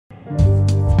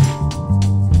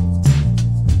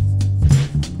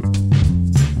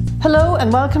Hello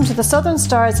and welcome to the Southern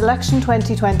Star's Election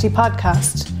 2020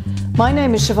 podcast. My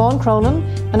name is Siobhan Cronin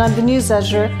and I'm the news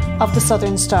editor of the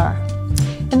Southern Star.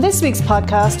 In this week's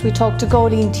podcast we talk to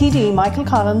Goleen TD Michael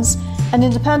Collins, an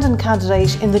independent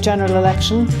candidate in the general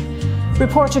election.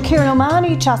 Reporter Kieran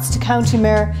O'Mahony chats to County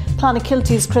Mayor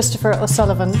Clonakilty's Christopher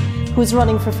O'Sullivan, who is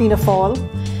running for Fianna Fáil.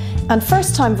 And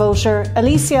first-time voter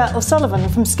Alicia O'Sullivan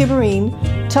from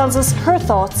Skibbereen tells us her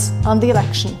thoughts on the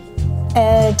election.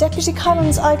 Deputy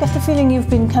Collins, I get the feeling you've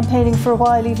been campaigning for a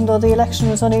while, even though the election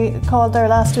was only called there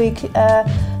last week.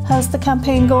 How's the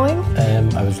campaign going?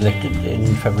 I was elected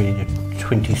in February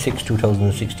 26,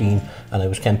 2016, and I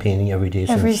was campaigning every day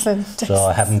since. So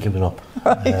I haven't given up.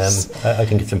 Right. I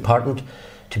think it's important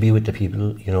to be with the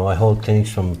people. You know, I hold clinics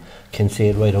from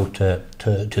Kinsale right out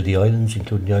to the islands,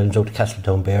 including the islands out to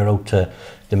Castletown Bear, out to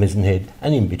the Mizenhead,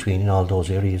 and in between in all those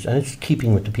areas. And it's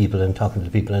keeping with the people and talking to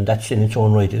the people, and that's in its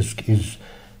own right is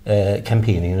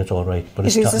campaigning in its own right. But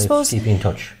it's keeping in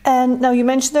touch. And now you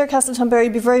mentioned there Castletown Bear,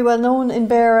 you'd be very well known in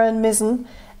Bear and Mizen.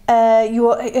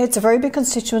 It's a very big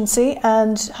constituency,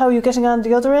 and how are you getting on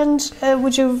the other end?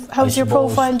 How's your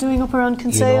profile doing up around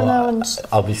Kinsale now? And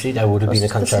obviously, that would have been a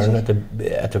concern at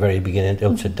the very beginning.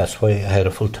 That's why I had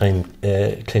a full-time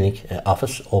clinic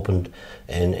office opened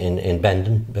in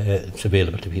Bandon. It's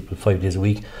available to people 5 days a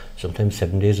week, sometimes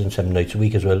 7 days and 7 nights a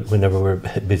week as well, whenever we're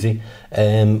busy.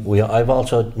 I've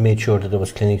also made sure that there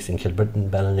was clinics in Kilbritton,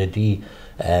 Ballinadee,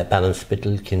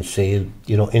 Ballinspittle, Kinsale,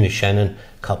 Inishannon,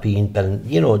 Copying,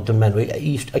 Dunmanway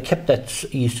East. I kept that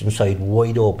eastern side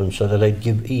wide open so that I'd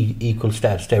give equal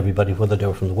status to everybody, whether they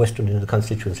were from the western end of the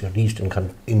constituency or the eastern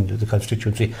end of the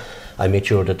constituency. I made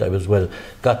sure that I was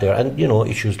got there. And,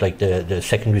 issues like the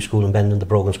secondary school in Bandon, the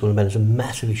Brogan School in Bandon is a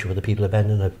massive issue for the people of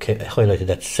Bandon. I've highlighted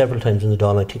that several times in the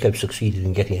Dáil. I think I've succeeded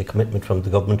in getting a commitment from the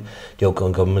government, the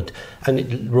outgoing government.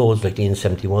 And roads like the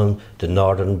N71, the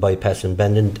northern bypass in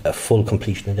Bandon, a full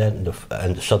completion of that,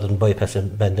 and the southern bypass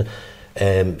in Bandon.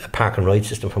 A park and ride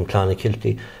system from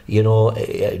Clonakilty,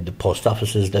 the post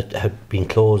offices that have been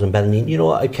closed in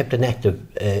Ballineen. I kept an active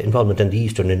involvement in the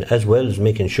eastern end, as well as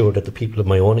making sure that the people of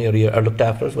my own area are looked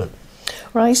after as well.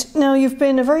 Right. Now, you've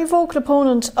been a very vocal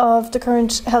opponent of the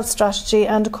current health strategy,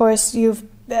 and of course you've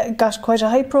got quite a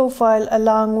high profile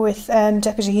along with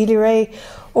Deputy Healy-Rae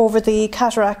over the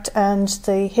cataract and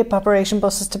the hip operation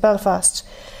buses to Belfast.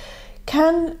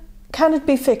 Can it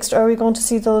be fixed, or are we going to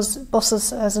see those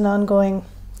buses as an ongoing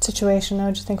situation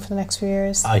now, do you think, for the next few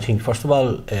years? I think, first of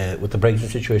all, with the Brexit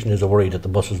situation, there's a worry that the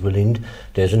buses will end.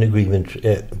 There's an agreement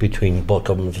between both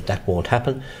governments that won't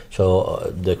happen.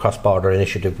 So the cross-border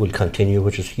initiative will continue,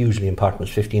 which is hugely important.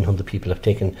 1,500 people have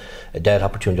taken that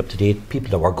opportunity up to date. People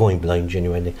that were going blind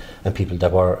genuinely, and people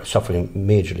that were suffering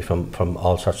majorly from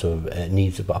all sorts of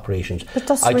needs of operations. But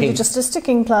that's really just a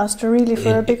sticking plaster, really,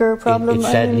 for a bigger problem.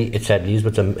 It sadly is,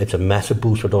 but it's a massive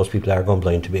boost for those people that are going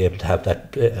blind to be able to have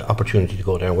that opportunity to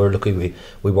go there. And we're lucky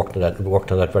we worked on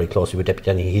that very closely with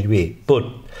Deputy Healy-Rae. But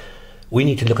we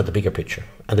need to look at the bigger picture.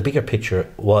 And the bigger picture,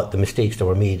 what the mistakes that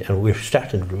were made, and we're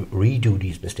starting to redo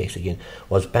these mistakes again,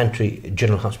 was Bantry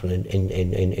General Hospital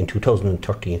in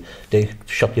 2013. They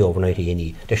shut the overnight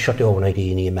A&E. They shut the overnight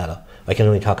A&E in Mallow. I can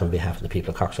only talk on behalf of the people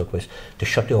of Cork South West. To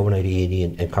shut the overnight A&E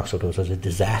in Cork South West was a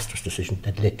disastrous decision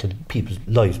that led to people's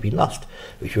lives being lost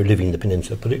if you're living in the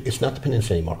peninsula. But it's not the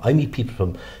peninsula anymore. I meet people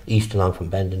from east along from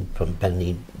Bandon, from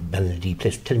Ballinadee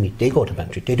place, telling me they go to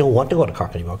Bantry. They don't want to go to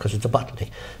Cork anymore because it's a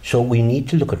bottleneck. So we need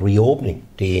to look at reopening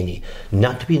the A&E,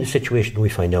 not to be in a situation where we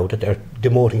find out that they're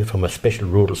demoting it from a special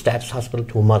rural status hospital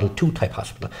to a Model 2 type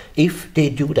hospital. If they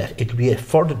do that, it'll be a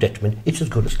further detriment. It's as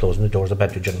good as closing the doors of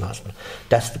Bantry General Hospital.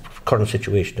 That's the current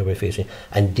situation that we're facing,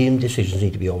 and dim decisions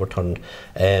need to be overturned,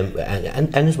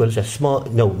 and as well as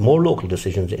more local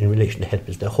decisions in relation to health,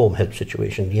 is the home health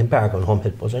situation. The embargo on home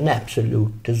health was an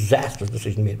absolute disastrous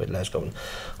decision made by the last government.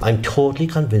 I'm totally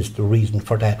convinced the reason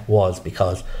for that was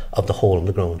because of the hole in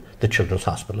the ground, the Children's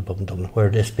Hospital above in Dublin, where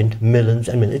they spent millions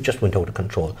and millions. It just went out of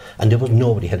control, and there was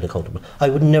nobody held accountable. I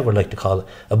would never like to call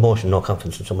emotion no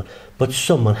confidence in someone, but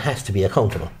someone has to be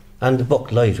accountable. And the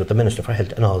buck lies with the Minister for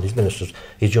Health and all these ministers,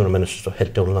 his junior ministers of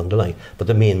health down along the line, but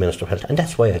the main Minister of Health. And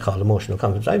that's why I call emotional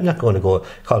confidence. I'm not going to go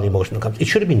call emotional confidence.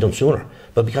 It should have been done sooner,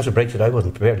 but because of Brexit, I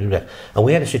wasn't prepared to do that. And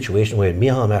we had a situation where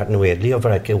Micheál Martin, we had Leo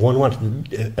Varadkar, one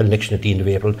wanted an election at the end of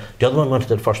April, the other one wanted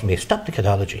it 1st of May. Stop the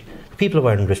catology. The people of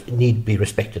Ireland need to be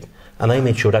respected. And I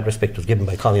made sure that respect was given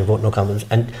by calling a vote no confidence,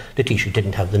 and the Taoiseach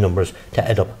didn't have the numbers to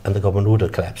add up, and the government would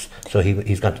have collapsed. So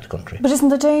he's gone to the country. But isn't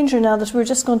the danger now that we're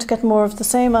just going to get more of the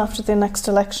same after the next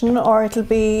election, or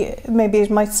maybe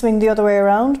it might swing the other way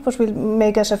around, but we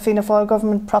may get a Fianna Fáil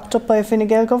government propped up by a Fine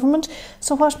Gael government?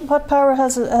 So what power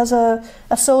has a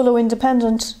solo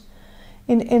independent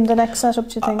in the next setup,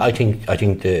 do you think? I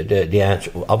think the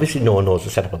answer, obviously no one knows the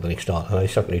setup of the next Dáil, and I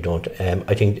certainly don't.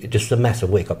 I think this is a massive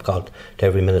wake-up call to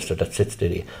every minister that sits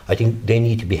today. I think they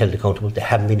need to be held accountable. They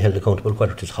haven't been held accountable,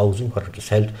 whether it is housing, whether it is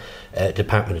health,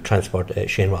 Department of Transport.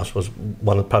 Shane Ross was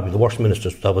one of probably the worst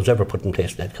ministers that was ever put in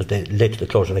place, that because they led to the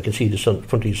closure. And I can see the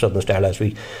front of the Southern Star last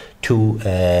week, 2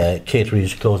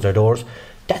 cateries closed their doors.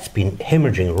 That's been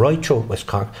hemorrhaging right through West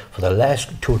Cork for the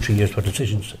last 2 or 3 years for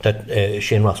decisions that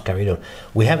Shane Ross carried out.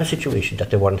 We have a situation that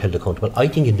they weren't held accountable. I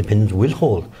think independents will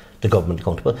hold the government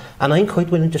accountable, and I'm quite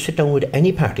willing to sit down with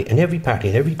any party and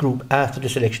every group after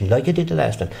this election, like I did the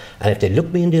last time, and if they look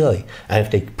me in the eye and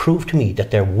if they prove to me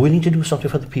that they're willing to do something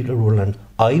for the people of rural land,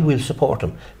 I will support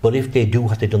them. But if they do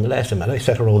what they done the last time, and I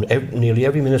sat around nearly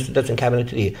every minister that's in cabinet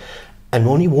today, and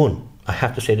only one, I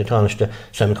have to say that honest,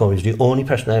 Simon Coveney is the only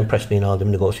person that impressed me in all them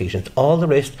negotiations. All the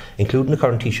rest, including the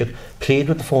current Taoiseach, played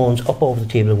with the phones up over the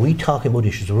table, and we talking about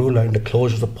issues of rural Ireland, the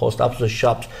closures of post offices,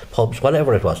 shops, pubs,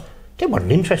 whatever it was. They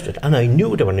weren't interested, and I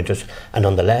knew they weren't interested. And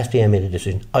on the last day I made a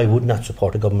decision, I would not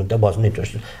support a government that wasn't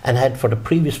interested, and had for the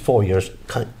previous 4 years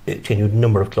continued a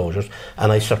number of closures,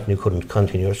 and I certainly couldn't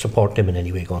continue to support them in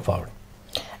any way going forward.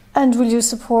 And will you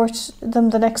support them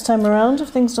the next time around if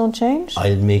things don't change?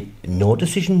 I'll make no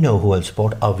decision now who I'll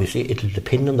support. Obviously, it'll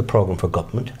depend on the programme for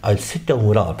government. I'll sit down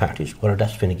with all parties, whether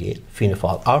that's Fine Gael, Fianna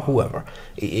Fáil or whoever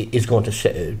is going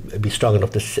to be strong enough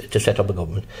to set up a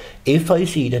government. If I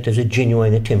see that there's a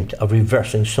genuine attempt of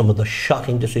reversing some of the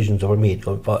shocking decisions that were made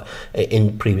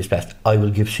in previous past, I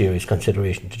will give serious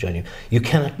consideration to joining. You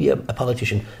cannot be a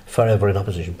politician forever in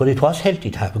opposition, but it was healthy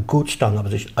to have a good, strong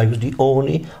opposition. I was the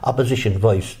only opposition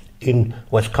voice in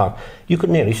West Cork, you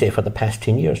could nearly say, for the past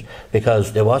 10 years,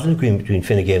 because there was an agreement between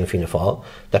Fine Gael and Fianna Fáil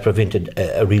that prevented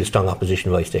a real strong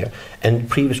opposition voice there. And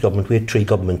previous government, we had 3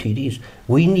 government TDs.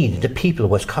 We needed, the people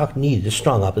of West Cork needed a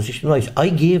strong opposition voice. I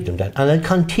gave them that, and I'll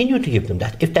continue to give them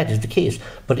that if that is the case.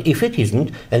 But if it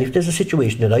isn't, and if there's a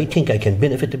situation that I think I can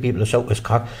benefit the people of South West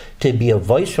Cork to be a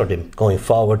voice for them going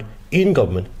forward in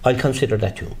government, I'll consider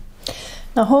that too.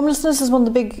 Now, homelessness is one of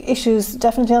the big issues,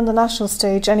 definitely on the national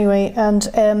stage anyway,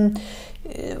 and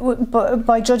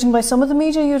by judging by some of the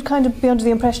media, you'd kind of be under the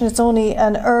impression it's only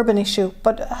an urban issue.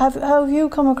 But how have you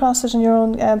come across it in your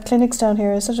own clinics down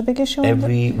here? Is it a big issue?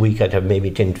 Every week I'd have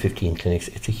maybe 10 to 15 clinics.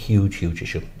 It's a huge, huge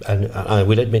issue. And I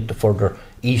will admit, the further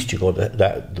east you go,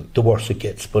 the worse it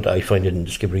gets. But I find it in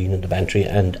the Skibbereen and the Bantry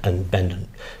and Bandon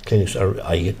clinics,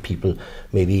 I get people,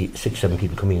 maybe 6-7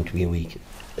 people coming in to me a week.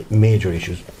 Major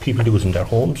issues. People losing their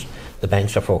homes. The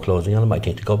banks are foreclosing on them. I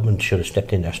think the government should have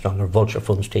stepped in there stronger. Vulture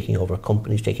funds taking over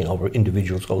companies, taking over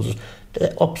individuals' houses.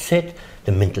 The upset,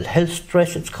 the mental health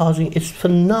stress it's causing, it's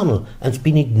phenomenal, and it's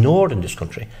been ignored in this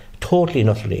country. Totally and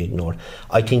utterly ignored.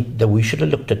 I think that we should have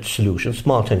looked at solutions.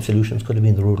 Small-time solutions could have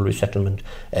been the rural resettlement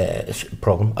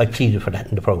programme. I pleaded for that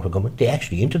in the programme for government. They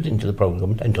actually entered into the programme for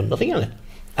government and done nothing on it.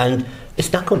 And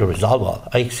it's not going to resolve all,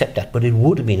 I accept that, but it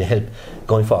would have been a help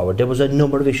going forward. There was a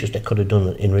number of issues that could have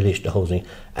done in relation to housing,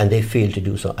 and they failed to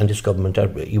do so. And this government,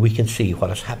 we can see what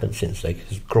has happened since. Like,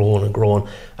 it's grown and grown,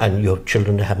 and you have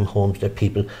children that having homes, there's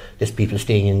people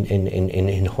staying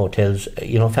in hotels,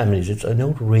 families. It's an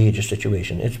outrageous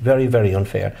situation. It's very, very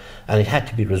unfair, and it had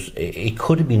to be. It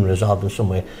could have been resolved in some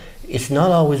way. It's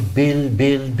not always build,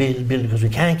 because we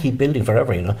can't keep building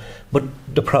forever, But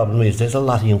the problem is there's a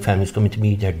lot of young families coming to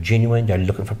me. They're genuine. They're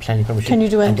looking for planning permission. Can you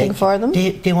do anything for them?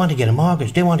 They want to get a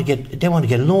mortgage. They want to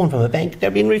get a loan from a bank.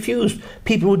 They're being refused.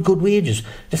 People with good wages.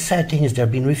 The sad thing is they're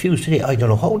being refused today. I don't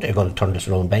know how they're going to turn this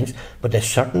around, banks, but they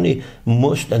certainly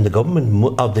must, and the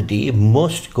government of the day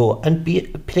must go and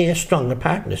play a stronger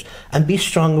part in this and be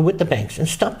stronger with the banks and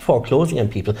stop foreclosing on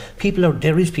people.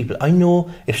 There is people. I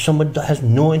know if someone has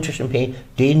no interest in paying,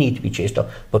 they need to be chased up.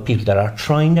 But people that are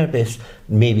trying their best,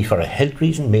 maybe for a health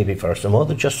reason, maybe for some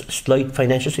other just slight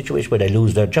financial situation where they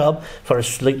lose their job for a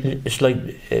slight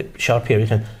short period of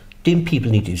time, then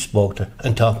people need to be spoken to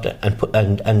and talked to,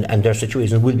 and their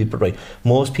situation will be put right.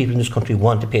 Most people in this country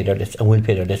want to pay their debts and will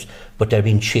pay their debts, but they're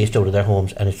being chased out of their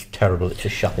homes, and it's terrible. It's a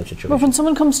shocking situation. But when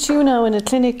someone comes to you now in a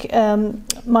clinic,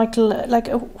 Michael,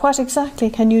 what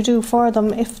exactly can you do for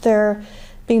them if they're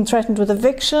being threatened with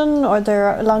eviction or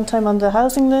they're a long time on the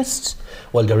housing list?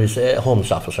 Well, there is a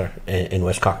homeless officer in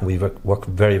West Cork, and we work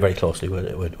very, very closely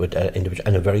with individual,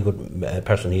 and a very good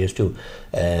person he is too,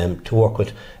 to work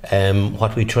with.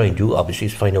 What we try and do, obviously,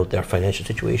 is find out their financial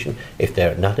situation. If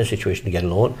they're not in a situation to get a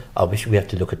loan, obviously we have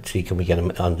to look at see can we get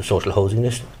them on the social housing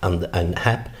list and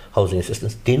HAP, housing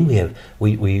assistance. Then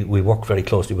we work very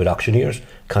closely with auctioneers,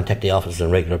 contact the offices on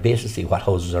a regular basis, see what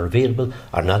houses are available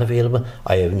or not available.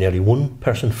 I have nearly one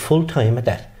person full time at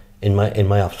that in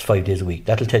my office 5 days a week.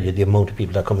 That'll tell you the amount of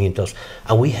people that are coming into us.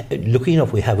 And lucky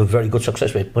enough, we have a very good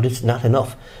success rate, but it's not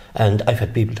enough. And I've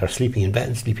had people that are sleeping in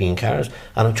vans, sleeping in cars,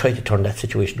 and I'm trying to turn that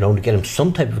situation around to get them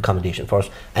some type of accommodation for us.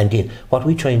 And then what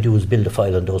we try and do is build a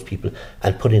file on those people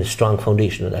and put in a strong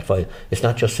foundation on that file. It's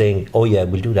not just saying, oh yeah,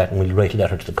 we'll do that and we'll write a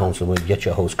letter to the council, we'll get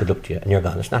you a house, good luck to you, and you're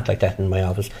gone. It's not like that in my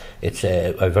office. It's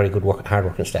a very good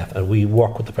hard-working staff, and we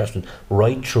work with the person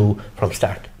right through from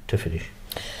start to finish.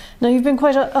 Now, you've been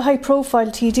quite a high-profile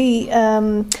TD.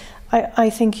 I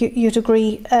think you'd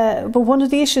agree. But one of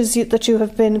the issues that you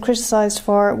have been criticised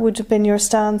for would have been your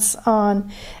stance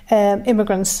on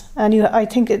immigrants. And I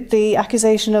think the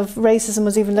accusation of racism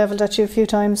was even levelled at you a few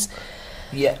times.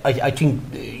 Yeah, I think,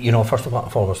 first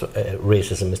and foremost,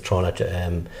 racism is thrown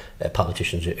at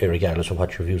politicians, regardless of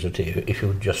what your views are. If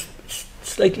you just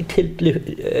slightly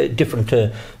different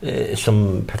to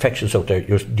some perfections out there,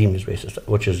 you're deemed as racist,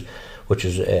 which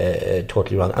is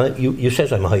totally wrong. And you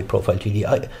says I'm a high-profile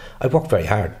TD. I've worked very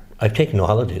hard. I've taken no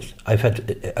holidays.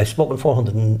 I've spoken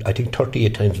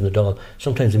 438 times in the Dáil.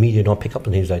 Sometimes the media don't pick up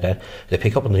on things like that. They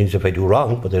pick up on the things if I do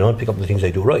wrong, but they don't pick up on the things I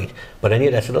do right. But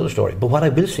anyway, that's another story. But what I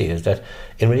will say is that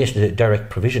in relation to direct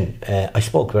provision, I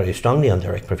spoke very strongly on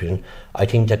direct provision. I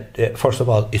think that, first of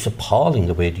all, it's appalling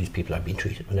the way these people are being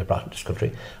treated when they're brought into this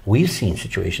country. We've seen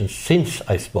situations since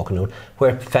I've spoken out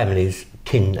where families,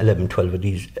 10, 11, 12 of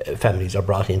these families are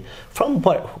brought in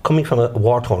coming from a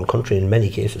war-torn country in many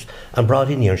cases, and brought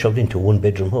in here and shoved into a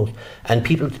one-bedroom house. And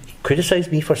people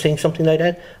criticise me for saying something like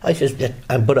that. I says that,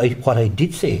 but what I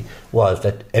did say was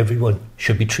that everyone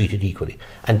should be treated equally,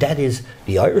 and that is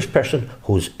the Irish person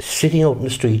who's sitting out in the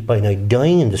street by night,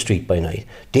 dying in the street by night.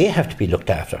 They have to be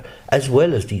looked after as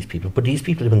well as these people. But these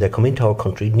people, when they come into our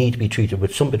country, need to be treated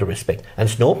with some bit of respect. And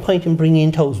it's no point in bringing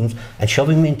in thousands and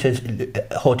shoving them into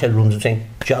hotel rooms and saying,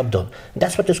 job done. And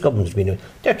that's what this government has been doing.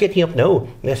 They're getting up now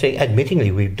and they're saying,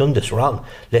 admittingly, we've done this wrong,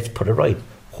 let's put it right.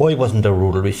 Why wasn't there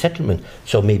rural resettlement?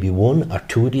 So maybe one or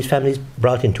two of these families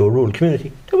brought into a rural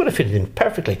community, they would have fitted in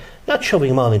perfectly. Not shoving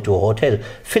them all into a hotel,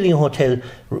 filling a hotel,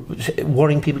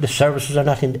 worrying people the services are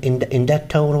not in that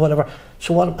town or whatever.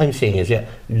 So what I'm saying is,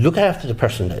 look after the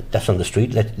person that's on the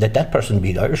street, let that person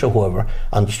be Irish or whoever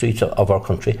on the streets of our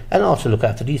country, and also look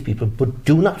after these people, but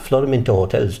do not flood them into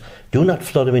hotels, do not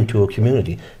flood them into a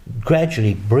community.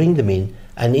 Gradually bring them in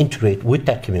and integrate with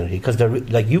that community, because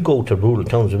like you go to rural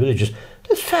towns and villages,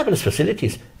 there's fabulous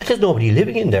facilities, and there's nobody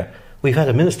living in there. We've had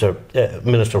a Minister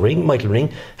Ring, Michael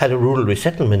Ring, had a rural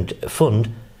resettlement fund.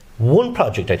 One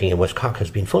project, I think, in West Cork has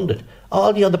been funded.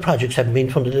 All the other projects haven't been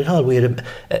funded at all. We had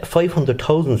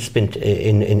 500,000 spent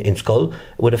in Skull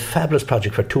with a fabulous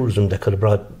project for tourism that could have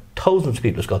brought thousands of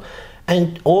people to Skull.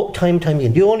 And time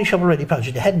again, the only shovel-ready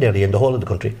project they had nearly in the whole of the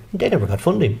country, they never got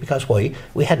funding. Because why?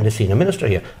 We hadn't a senior minister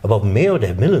here. Above Mayo, they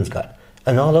have Millons got.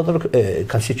 And all other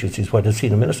constituencies where the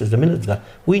senior ministers, the Millons got.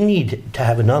 We need to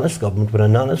have an honest government with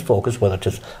an honest focus, whether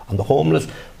it's on the homeless,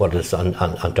 whether it's on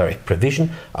direct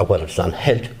provision, or whether it's on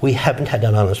health. We haven't had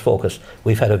an honest focus.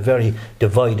 We've had a very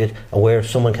divided, where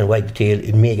someone can wag the tail.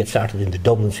 It may get started in the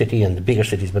Dublin city and the bigger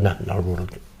cities, but not in our rural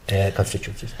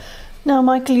constituencies. Now,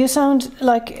 Michael, you sound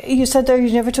like, you said there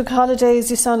you never took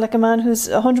holidays. You sound like a man who's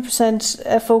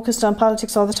 100% focused on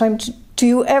politics all the time. Do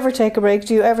you ever take a break?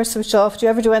 Do you ever switch off? Do you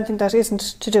ever do anything that isn't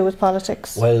to do with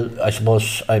politics? Well, I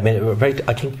suppose I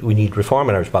think we need reform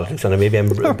in Irish politics, and maybe I'm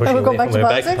pushing away from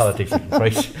back to politics.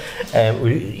 Right?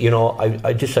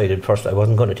 I decided first I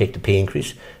wasn't going to take the pay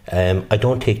increase. I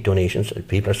don't take donations.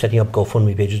 People are setting up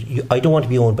GoFundMe pages. I don't want to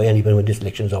be owned by anybody when this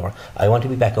election is over. I want to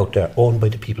be back out there, owned by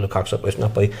the people of Cork South West,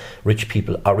 not by rich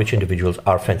people or rich individuals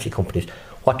or fancy companies.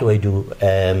 What do I do?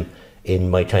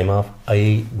 In my time off,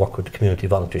 I work with the community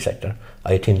voluntary sector.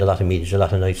 I attend a lot of meetings, a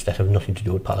lot of nights that have nothing to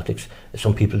do with politics.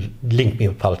 Some people link me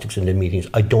with politics in their meetings.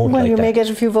 I don't like that. Well, you may get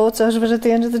a few votes out of it at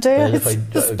the end of the day.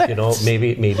 Well,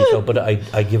 maybe so. But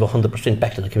I give 100%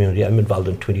 back to the community. I'm involved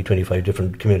in 20-25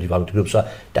 different community volunteer groups.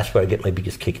 So that's where I get my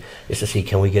biggest kick, is to see,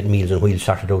 can we get Meals on Wheels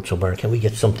sorted out somewhere? Can we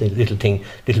get something,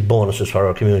 little bonuses for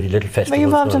our community, little festivals? Are you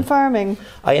involved in farming?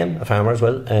 I am a farmer as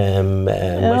well. An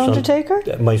undertaker?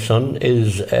 My son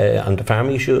is on the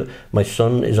farming issue. My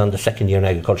son is on the second year in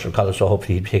agricultural college, so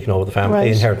hopefully he'll be taking over the farm. Right. I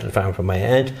inherited the farm from my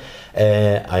aunt.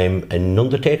 I'm an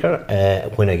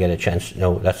undertaker when I get a chance.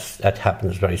 That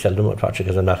happens very seldom, unfortunately,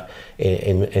 because I'm not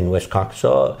in West Cork.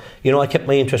 So, I kept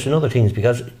my interest in other things,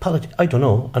 because politics, I don't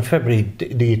know, on February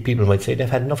the people might say they've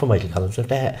had enough of Michael Collins. If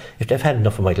they've had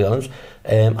enough of Michael Collins,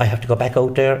 I have to go back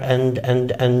out there and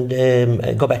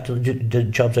go back to the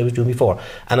jobs I was doing before.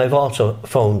 And I've also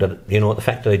found that, the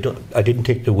fact that I didn't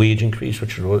take the wage increase,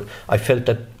 which I felt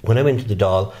that when I went to the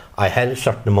Dáil, I had a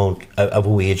certain amount of a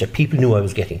wage that people knew I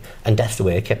was getting, and that's the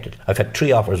way I kept it. I've had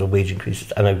 3 offers of wage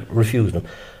increases and I've refused them.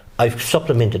 I've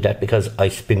supplemented that because I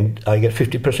get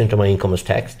 50% of my income as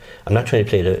taxed. I'm not trying to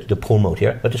play the poor mouth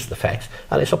here, but this is the facts.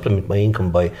 And I supplement my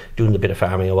income by doing a bit of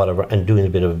farming or whatever, and doing a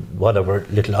bit of whatever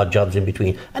little odd jobs in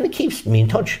between. And it keeps me in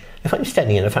touch. If I'm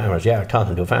standing in a farmer's yard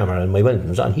talking to a farmer and my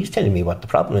Wellington's on, he's telling me what the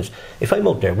problem is. If I'm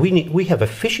out there, we have a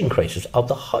fishing crisis of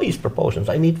the highest proportions.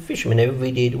 I need fishermen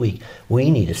every day of the week. We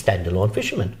need a standalone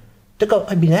fisherman.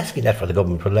 I've been asking that for the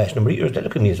government for the last number of years. They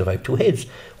look at me as if I have 2 heads.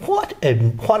 What a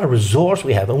resource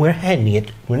we have, and we're not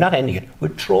handing it, we're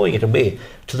throwing it away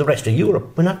to the rest of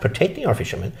Europe. We're not protecting our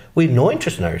fishermen. We have no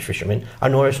interest in Irish fishermen or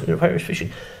no interest in Irish fishing.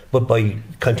 But by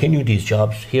continuing these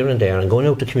jobs here and there and going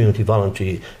out to community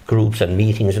voluntary groups and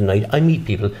meetings at night, I meet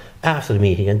people after the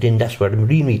meeting, and then that's where the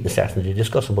re-meeting starts and they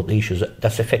discuss about the issues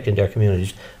that's affecting their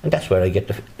communities, and that's where I get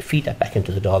to feed that back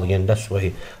into the Dáil again. That's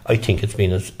why I think it's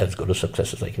been as good a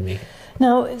success as I can make.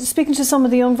 Now, speaking to some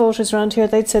of the young voters around here,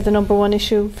 they'd say the number one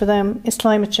issue for them is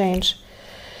climate change.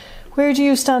 Where do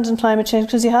you stand on climate change?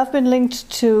 Because you have been linked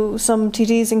to some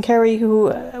TDs in Kerry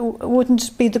who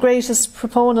wouldn't be the greatest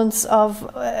proponents of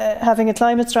having a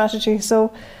climate strategy.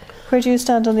 So where do you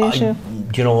stand on the issue?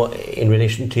 In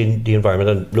relation to the environment,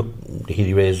 and look, the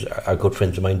Healy Rays are good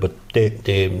friends of mine, but they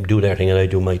do their thing and I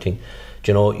do my thing.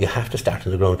 You have to start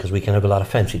on the ground, because we can have a lot of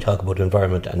fancy talk about the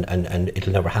environment and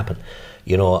it'll never happen.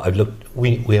 I've looked,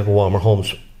 we have a Warmer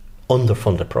Homes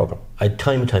underfunded programme.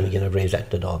 Time and time again I've raised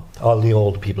that in the Dáil. All the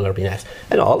old people are being asked,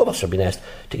 and all of us are being asked,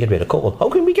 to get rid of coal. How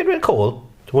can we get rid of coal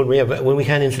when we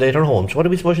can't insulate our homes? What are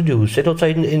we supposed to do? Sit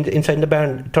outside inside the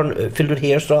barn, filled with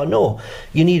hair straw? No.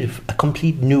 You need a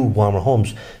complete new Warmer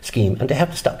Homes scheme, and they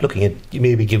have to stop looking at, you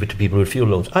maybe give it to people with fuel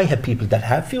loans. I have people that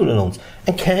have fuel loans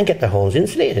and can't get their homes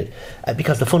insulated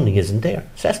because the funding isn't there.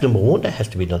 So that's number one, that has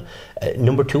to be done.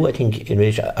 Number two, I think, in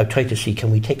which I've tried to see,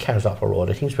 can we take cars off our road?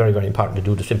 I think it's very, very important to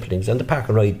do the simple things. And the park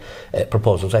and ride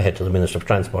proposals I had to the Minister of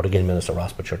Transport, again, Minister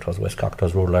Ross, but sure, it was West Cork, it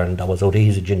was Rural Ireland, that was out of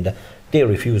his agenda. They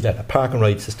refused that. A park and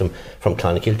ride system from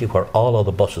Clonakilty, where all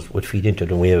other buses would feed into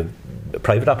it, and we have a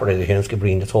private operator here in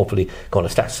Skibbereen that's hopefully going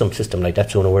to start some system like that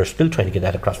soon, and we're still trying to get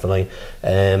that across the line.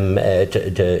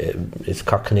 It's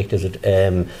Cork Connect, is it,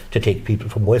 to take people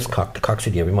from West Cork to Cork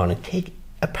City every morning. Take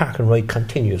a park and ride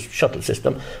continuous shuttle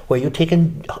system where you're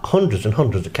taking hundreds and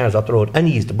hundreds of cars off the road and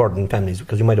ease the burden families,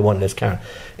 because you might have one less car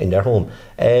in their home.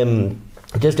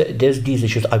 There's these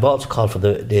issues. I've also called for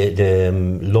the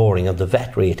lowering of the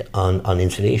VAT rate on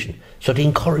insulation, so to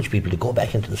encourage people to go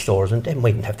back into the stores, and they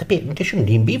mightn't have to pay. They shouldn't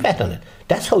even be VAT on it.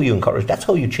 That's how you encourage. That's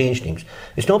how you change things.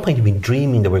 It's no point in being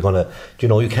dreaming that we're going to,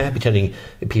 you can't be telling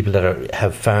people that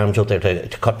have farms out there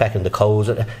to cut back on the cows.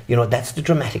 That's the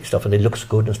dramatic stuff, and it looks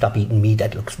good, and stop eating meat.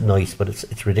 That looks nice, but it's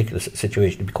a ridiculous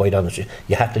situation, to be quite honest.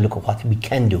 You have to look at what we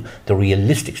can do, the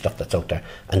realistic stuff that's out there,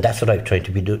 and that's what I've tried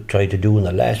to do in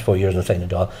the last 4 years inside the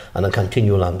Dáil, and I'll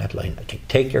continue along that line.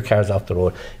 Take your cars off the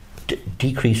road,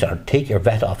 decrease or take your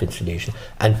VAT off installation,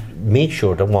 and make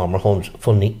sure that Warmer Homes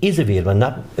funding is available,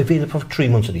 not available for 3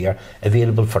 months of the year,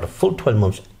 available for the full 12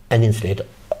 months, and insulate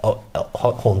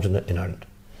homes in Ireland.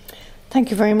 Thank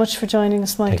you very much for joining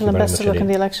us, Michael, and best of luck in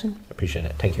the election. Appreciate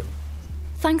it. Thank you.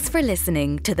 Thanks for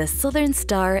listening to the Southern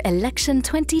Star Election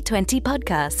 2020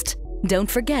 podcast.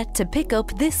 Don't forget to pick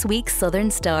up this week's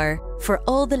Southern Star for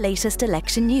all the latest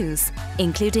election news,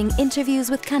 including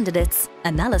interviews with candidates,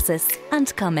 analysis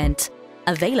and comment.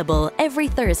 Available every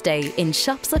Thursday in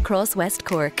shops across West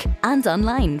Cork and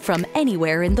online from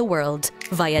anywhere in the world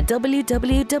via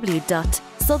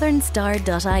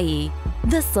www.southernstar.ie.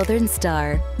 The Southern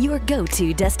Star, your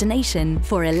go-to destination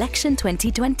for election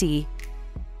 2020.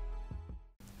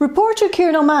 Reporter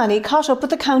Kieran O'Mahony caught up with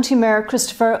the County Mayor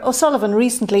Christopher O'Sullivan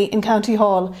recently in County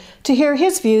Hall to hear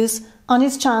his views on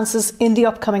his chances in the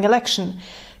upcoming election.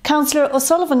 Councillor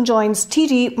O'Sullivan joins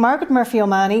TD Margaret Murphy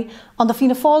O'Mahony on the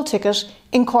Fianna Fáil ticket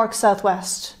in Cork South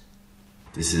West.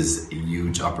 This is a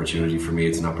huge opportunity for me.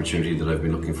 It's an opportunity that I've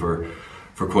been looking for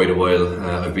quite a while.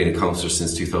 I've been a councillor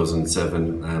since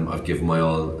 2007. I've given my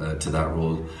all to that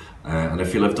role. And I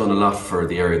feel I've done a lot for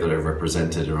the area that I've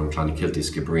represented around Clonakilty,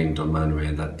 Skibbereen, Dunmanway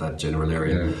and that general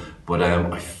area. Yeah. But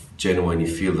I genuinely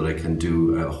feel that I can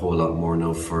do a whole lot more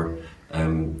now for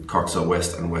Cork South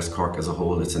West and West Cork as a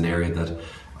whole. It's an area that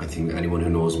I think anyone who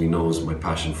knows me knows my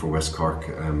passion for West Cork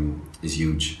is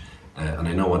huge. And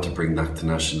I now want to bring that to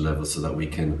national level so that we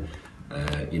can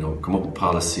come up with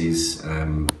policies,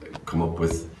 come up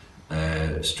with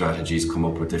strategies, come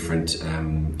up with different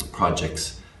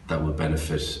projects that will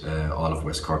benefit all of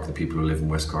West Cork, the people who live in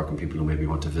West Cork and people who maybe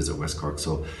want to visit West Cork.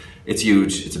 So it's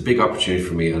huge. It's a big opportunity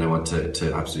for me, and I want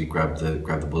to absolutely grab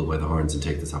the bull by the horns and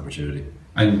take this opportunity.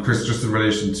 And Chris, just in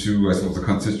relation to, I suppose, the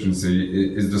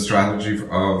constituency, is the strategy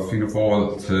of Fianna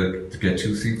Fáil to get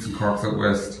 2 seats in Cork South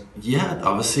West? Yeah,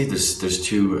 obviously there's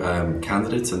 2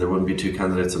 candidates, and there wouldn't be 2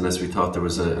 candidates unless we thought there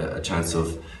was a chance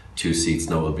of 2 seats.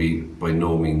 No, it will be by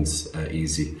no means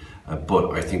easy,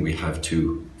 but I think we have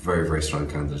 2 very, very strong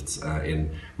candidates in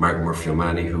Margaret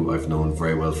Murphy-O'Mahony, who I've known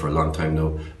very well for a long time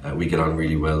now. We get on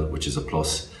really well, which is a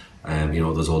plus. You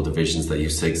know, those old divisions that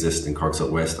used to exist in Cork South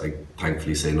West, I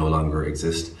thankfully say no longer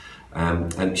exist.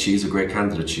 And she's a great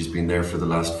candidate. She's been there for the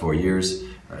last 4 years.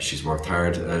 She's worked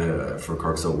hard for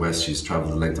Cork South West. She's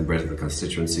travelled the length and breadth of the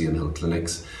constituency and held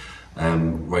clinics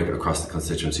right across the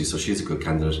constituency. So she's a good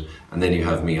candidate. And then you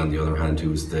have me on the other hand,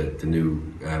 who's the new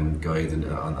guy,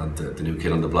 the new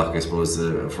kid on the block, I suppose,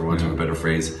 for want of a better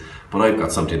phrase. But I've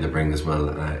got something to bring as well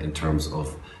in terms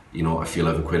of, you know, I feel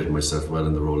I've acquitted myself well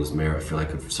in the role as mayor. I feel I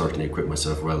could certainly acquit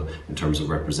myself well in terms of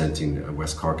representing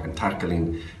West Cork and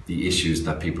tackling the issues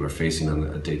that people are facing on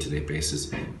a day-to-day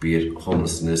basis, be it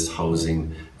homelessness,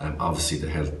 housing, obviously the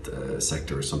health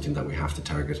sector is something that we have to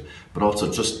target, but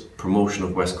also just promotion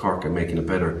of West Cork and making it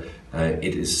better.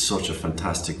 It is such a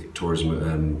fantastic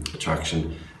tourism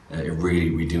attraction.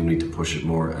 We do need to push it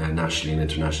more nationally and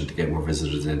internationally to get more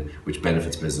visitors in, which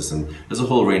benefits business. And there's a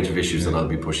whole range of issues that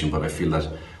I'll be pushing, but I feel that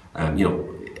you know,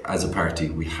 as a party,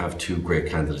 we have 2 great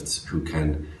candidates who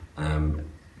can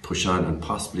push on and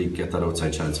possibly get that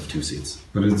outside chance of 2 seats.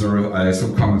 But is there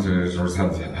some commentators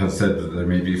have said that there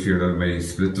may be a fear that it may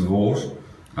split the vote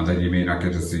and that you may not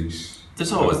get a seat?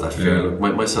 There's always that fear.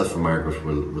 Yeah. Myself and Margaret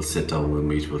will sit down, we'll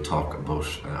meet, we'll talk about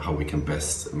how we can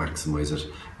best maximise it.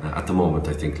 At the moment,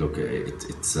 I think, look, we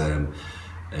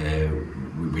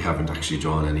haven't actually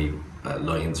drawn any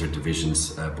lines or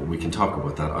divisions, but we can talk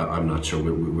about that. I'm not sure.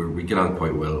 We get on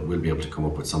quite well. We'll be able to come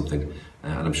up with something,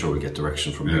 and I'm sure we'll get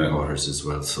direction from big waters as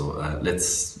well. So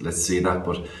let's see that.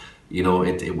 But you know,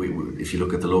 if you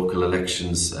look at the local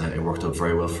elections, it worked out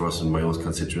very well for us in my own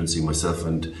constituency. Myself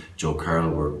and Joe Carroll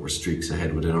were streaks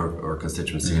ahead within our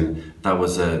constituency, and that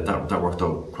was that worked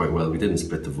out quite well. We didn't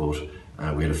split the vote.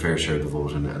 We had a fair share of the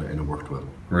vote, and it worked well.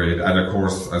 Great. And of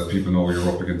course, as people know, you're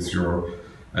up against your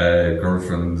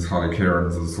girlfriend Holly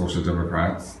Cairns of the Social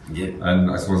Democrats. Yeah. And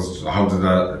I suppose, how did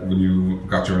that, when you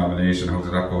got your nomination, how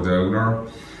did that go down? Or?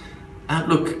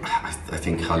 Look, I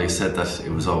think Holly said that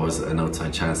it was always an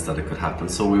outside chance that it could happen,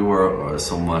 so we were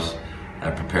somewhat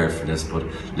prepared for this. But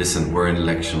listen, we're in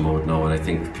election mode now, and I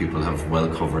think people have well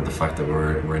covered the fact that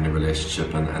we're in a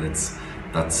relationship, and that's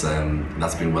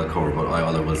been well covered. But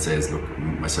all I will say is, look,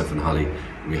 myself and Holly,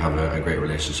 we have a great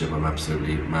relationship. I'm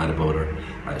absolutely mad about her.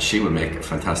 She will make a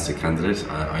fantastic candidate.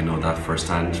 I know that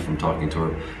firsthand from talking to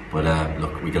her. But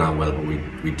look, we get on well, but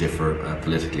we differ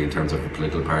politically in terms of the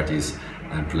political parties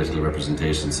and political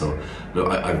representation. So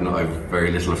look, I've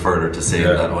very little further to say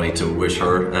than that, only to wish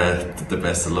her the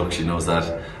best of luck. She knows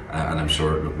that. And I'm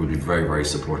sure we'll be very, very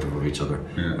supportive of each other.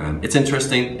 Yeah. It's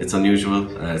interesting, it's unusual,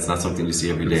 it's not something we see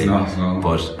every day,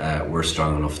 but we're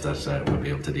strong enough that we'll be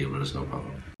able to deal with it, no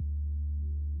problem.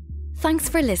 Thanks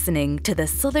for listening to the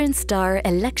Southern Star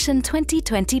Election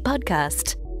 2020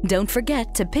 podcast. Don't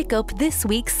forget to pick up this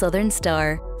week's Southern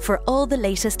Star for all the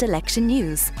latest election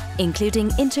news,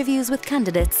 including interviews with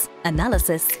candidates,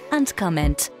 analysis and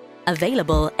comment.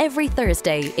 Available every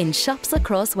Thursday in shops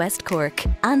across West Cork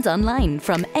and online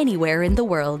from anywhere in the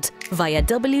world via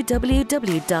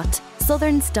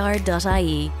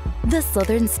www.thesouthernstar.ie. The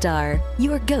Southern Star,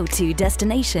 your go-to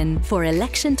destination for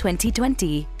election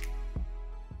 2020.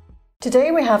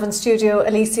 Today we have in studio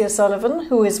Alicia O'Sullivan,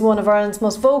 who is one of Ireland's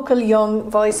most vocal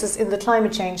young voices in the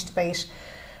climate change debate.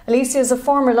 Alicia is a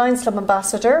former Lions Club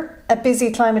ambassador, a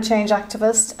busy climate change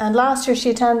activist, and last year she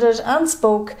attended and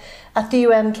spoke at the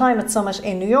UN Climate Summit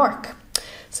in New York.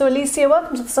 So Alicia,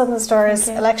 welcome to the Southern Star's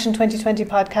Election 2020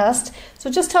 podcast. So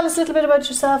just tell us a little bit about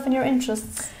yourself and your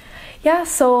interests. Yeah,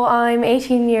 so I'm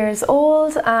 18 years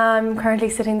old. I'm currently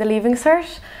sitting the Leaving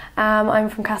Cert. I'm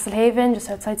from Castlehaven, just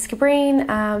outside Skibbereen,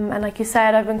 and like you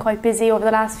said, I've been quite busy over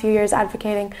the last few years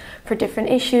advocating for different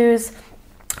issues.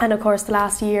 And of course the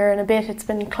last year and a bit it's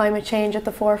been climate change at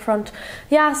the forefront.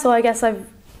 Yeah, so I guess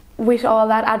with all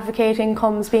that advocating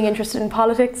comes being interested in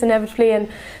politics inevitably, and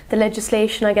the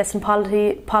legislation, I guess, and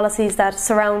policies that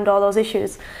surround all those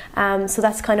issues. So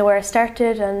that's kind of where I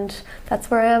started, and that's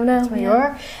where I am now. That's where you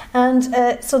are. And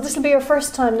so this will be your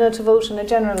first time now to vote in a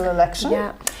general election.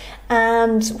 Yeah.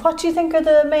 And what do you think are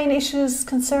the main issues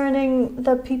concerning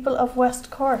the people of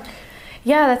West Cork?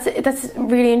 Yeah, that's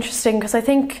really interesting, because I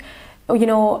think, you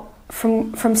know,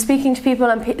 from speaking to people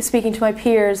and speaking to my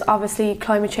peers, obviously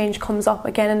climate change comes up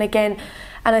again and again.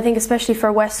 And I think especially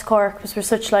for West Cork, because we're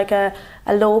such like a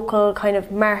local kind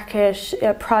of market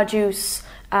produce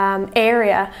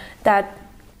area, that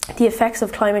the effects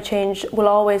of climate change will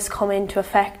always come into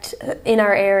effect in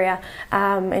our area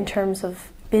in terms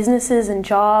of businesses and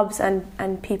jobs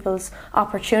and people's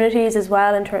opportunities as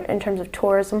well in terms of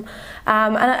tourism.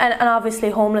 And obviously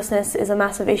homelessness is a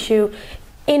massive issue.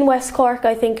 In West Cork,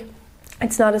 I think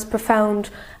it's not as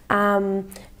profound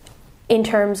in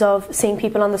terms of seeing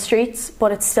people on the streets,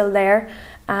 but it's still there.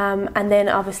 And then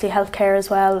obviously healthcare as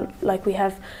well, like we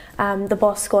have the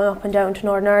bus going up and down to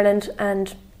Northern Ireland,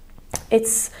 and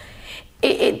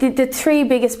the three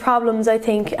biggest problems I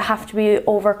think have to be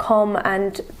overcome,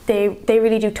 and they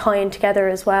really do tie in together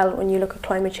as well when you look at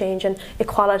climate change and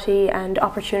equality and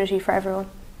opportunity for everyone.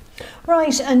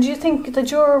 Right, and do you think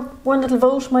that your one little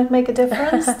vote might make a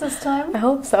difference this time? I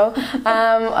hope so.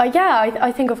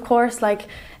 I think of course, like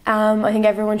I think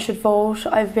everyone should vote.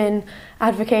 I've been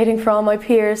advocating for all my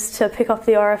peers to pick up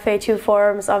the RFA2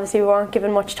 forms. Obviously we weren't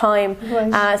given much time.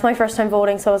 Right. It's my first time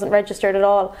voting, so I wasn't registered at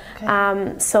all.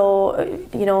 Okay. So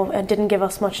you know, it didn't give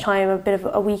us much time, a bit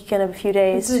of a week and a few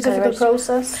days. It's a difficult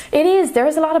process. It is.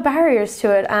 There's a lot of barriers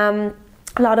to it.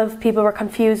 A lot of people were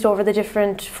confused over the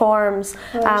different forms.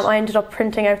 Right. I ended up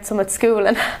printing out some at school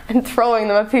and throwing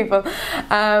them at people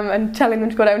and telling them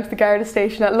to go down to the Garda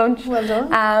station at lunch. Well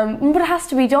done. But it has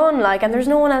to be done, like, and there's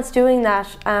no one else doing that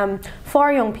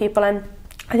for young people. And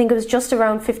I think it was just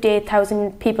around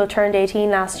 58,000 people turned 18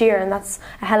 last year, and that's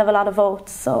a hell of a lot of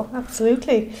votes. So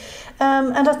absolutely.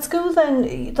 And at school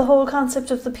then, the whole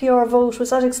concept of the PR vote, was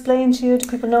that explained to you? Do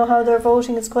people know how they're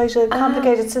voting? It's quite a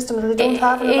complicated system that they don't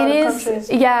have in a lot of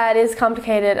countries. Yeah, it is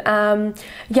complicated.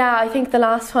 I think the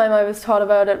last time I was taught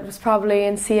about it was probably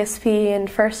in CSP in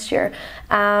first year,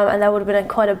 and that would have been at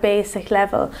quite a basic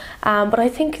level. But I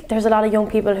think there's a lot of young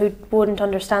people who wouldn't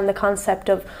understand the concept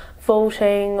of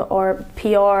voting or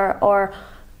PR or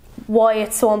why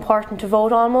it's so important to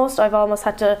vote. I've almost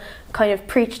had to kind of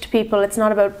preach to people it's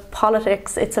not about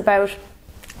politics, it's about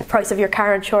the price of your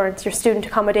car insurance, your student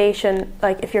accommodation,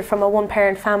 like if you're from a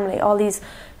one-parent family, all these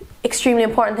extremely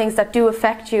important things that do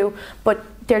affect you, but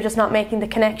they're just not making the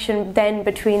connection then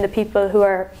between the people who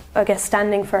are, I guess,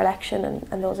 standing for election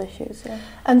and those issues. Yeah.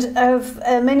 And have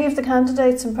many of the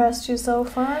candidates impressed you so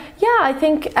far? Yeah, I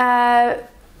think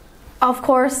of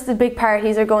course the big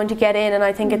parties are going to get in, and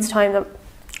I think it's time that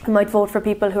I might vote for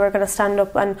people who are going to stand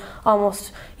up and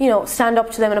almost, stand up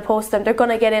to them and oppose them. They're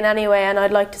going to get in anyway, and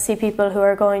I'd like to see people who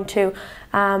are going to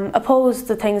oppose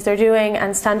the things they're doing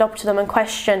and stand up to them and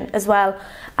question as well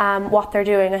what they're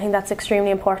doing. I think that's extremely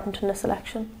important in this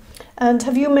election. And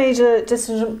have you made a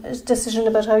decision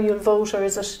about how you'll vote, or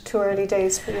is it too early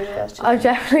days for you to do that? I've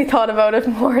definitely thought about it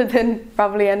more than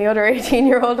probably any other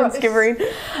 18-year-old in Skibbereen.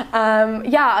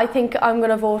 I think I'm going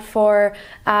to vote for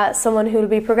someone who will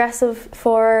be progressive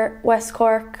for West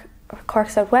Cork,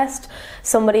 Cork South West,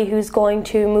 somebody who's going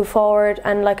to move forward,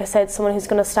 and like I said, someone who's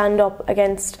going to stand up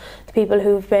against the people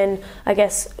who've been, I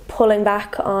guess, pulling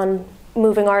back on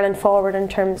moving Ireland forward in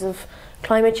terms of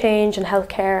climate change and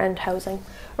healthcare and housing.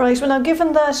 Right, well now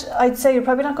given that, I'd say you're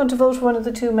probably not going to vote for one of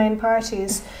the two main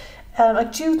parties.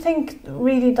 Do you think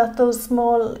really that those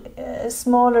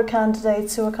smaller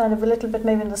candidates who are kind of a little bit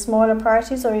maybe in the smaller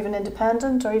parties, or even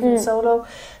independent or even solo,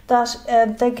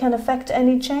 that they can affect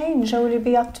any change? Or will you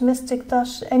be optimistic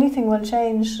that anything will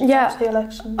change after the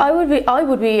election? I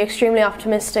would be extremely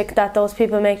optimistic that those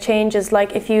people make changes.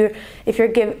 Like if you're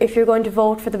going to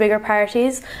vote for the bigger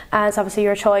parties, it's obviously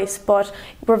your choice, but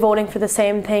we're voting for the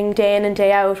same thing day in and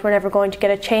day out. We're never going to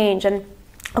get a change, and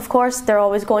of course, they're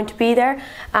always going to be there.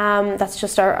 That's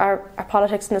just our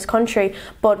politics in this country.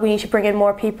 But we need to bring in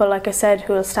more people, like I said,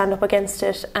 who will stand up against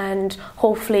it and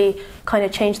hopefully kind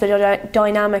of change the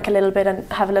dynamic a little bit and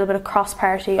have a little bit of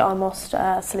cross-party almost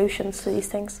solutions to these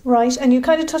things. Right, and you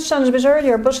kind of touched on it a bit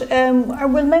earlier, but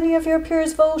will many of your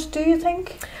peers vote, do you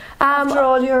think? After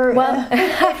all your...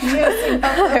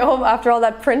 I hope after all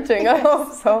that printing, I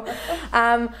hope so.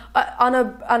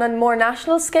 On a more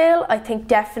national scale, I think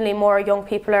definitely more young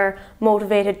people are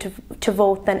motivated to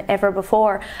vote than ever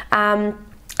before.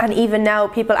 And even now,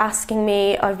 people asking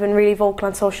me, I've been really vocal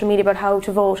on social media about how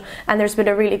to vote, and there's been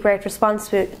a really great response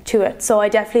to it. So I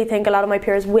definitely think a lot of my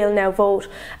peers will now vote,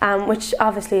 which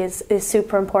obviously is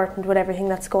super important with everything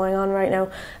that's going on right now,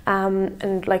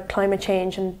 and like climate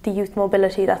change and the youth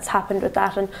mobility that's happened with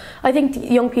that. And I think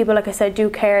young people, like I said,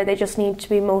 do care. They just need to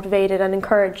be motivated and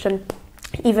encouraged. And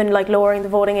even like lowering the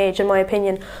voting age, in my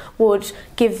opinion, would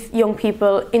give young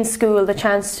people in school the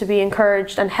chance to be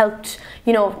encouraged and helped,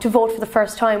 you know, to vote for the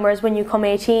first time. Whereas when you come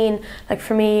 18, like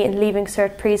for me in Leaving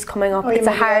Cert Pre's coming up, it's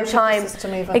a hard time.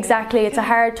 Exactly, it's a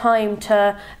hard time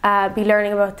to be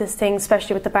learning about this thing,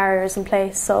 especially with the barriers in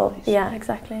place. So yeah,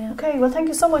 exactly. Yeah. Okay, well, thank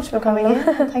you so much for coming in.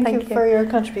 Thank you for your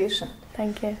contribution.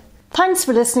 Thank you. Thanks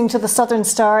for listening to the Southern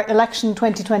Star Election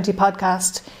 2020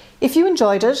 podcast. If you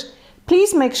enjoyed it,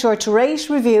 please make sure to rate,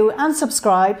 review and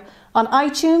subscribe on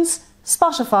iTunes,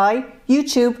 Spotify,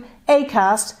 YouTube,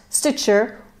 Acast,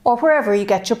 Stitcher or wherever you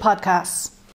get your podcasts.